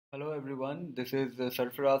Hello everyone, this is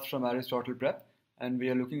Sarfraz from Aristotle Prep, and we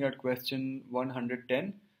are looking at question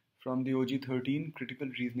 110 from the OG 13 Critical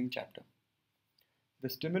Reasoning chapter. The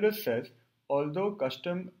stimulus says, although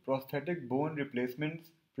custom prosthetic bone replacements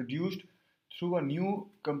produced through a new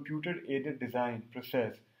computer-aided design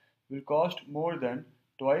process will cost more than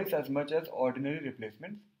twice as much as ordinary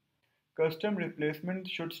replacements, custom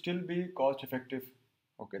replacements should still be cost effective.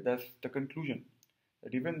 Okay, that's the conclusion.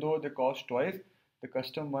 That even though they cost twice, the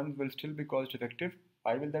custom ones will still be cost effective.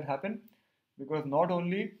 Why will that happen? Because not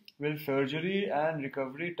only will surgery and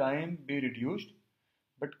recovery time be reduced,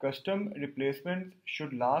 but custom replacements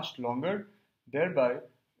should last longer, thereby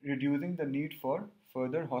reducing the need for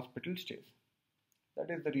further hospital stays.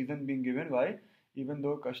 That is the reason being given why, even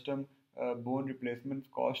though custom bone replacements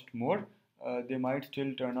cost more, they might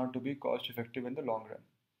still turn out to be cost effective in the long run.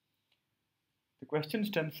 The question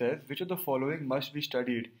stem says, which of the following must be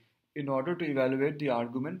studied in order to evaluate the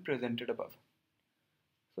argument presented above?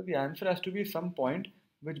 So the answer has to be some point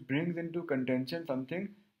which brings into contention something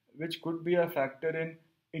which could be a factor in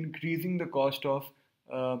increasing the cost of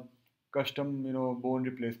custom bone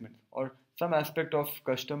replacement, or some aspect of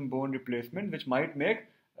custom bone replacement which might make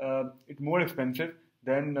it more expensive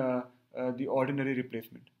than the ordinary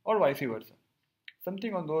replacement, or vice versa.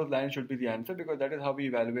 Something on those lines should be the answer, because that is how we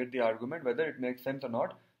evaluate the argument whether it makes sense or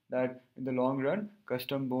not that in the long run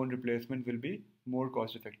custom bone replacement will be more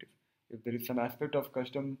cost effective. If there is some aspect of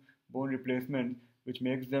custom bone replacement which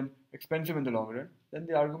makes them expensive in the long run, then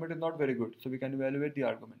the argument is not very good. So we can evaluate the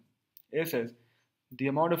argument. A says, the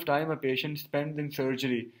amount of time a patient spends in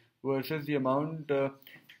surgery versus the amount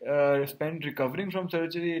spent recovering from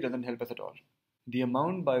surgery doesn't help us at all. The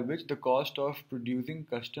amount by which the cost of producing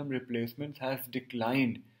custom replacements has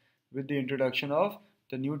declined with the introduction of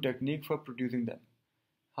the new technique for producing them.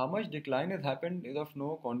 How much decline has happened is of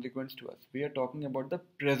no consequence to us. We are talking about the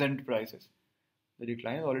present prices. The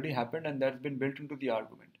decline has already happened and that's been built into the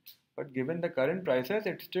argument. But given the current prices,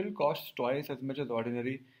 it still costs twice as much as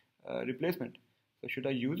ordinary replacement. So should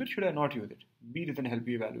I use it? Should I not use it? B doesn't help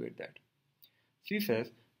you evaluate that. C says,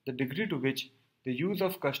 the degree to which the use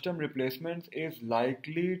of custom replacements is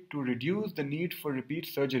likely to reduce the need for repeat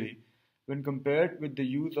surgery when compared with the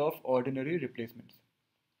use of ordinary replacements.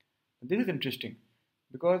 This is interesting,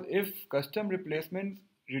 because if custom replacements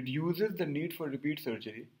reduces the need for repeat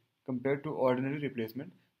surgery compared to ordinary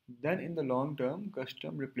replacement, then in the long term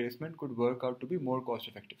custom replacement could work out to be more cost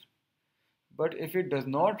effective. But if it does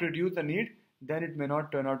not reduce the need, then it may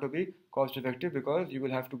not turn out to be cost effective, because you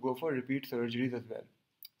will have to go for repeat surgeries as well.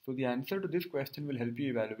 So the answer to this question will help you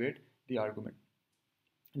evaluate the argument.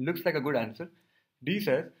 It looks like a good answer. D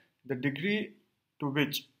says, the degree to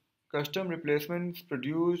which custom replacements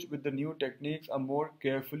produced with the new techniques are more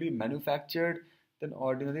carefully manufactured than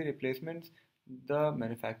ordinary replacements, the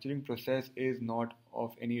manufacturing process is not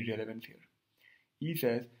of any relevance here. E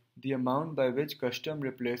says, the amount by which custom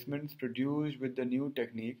replacements produced with the new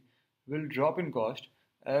technique will drop in cost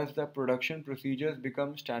as the production procedures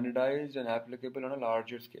become standardized and applicable on a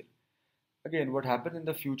larger scale. Again, what happens in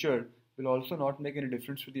the future will also not make any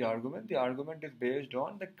difference to the argument. The argument is based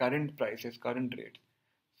on the current prices, current rates.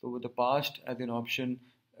 So with the past as an option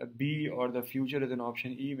B or the future as an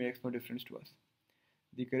option E makes no difference to us.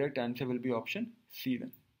 The correct answer will be option C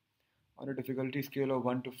then. On a difficulty scale of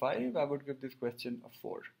 1 to 5, I would give this question a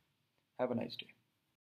 4. Have a nice day.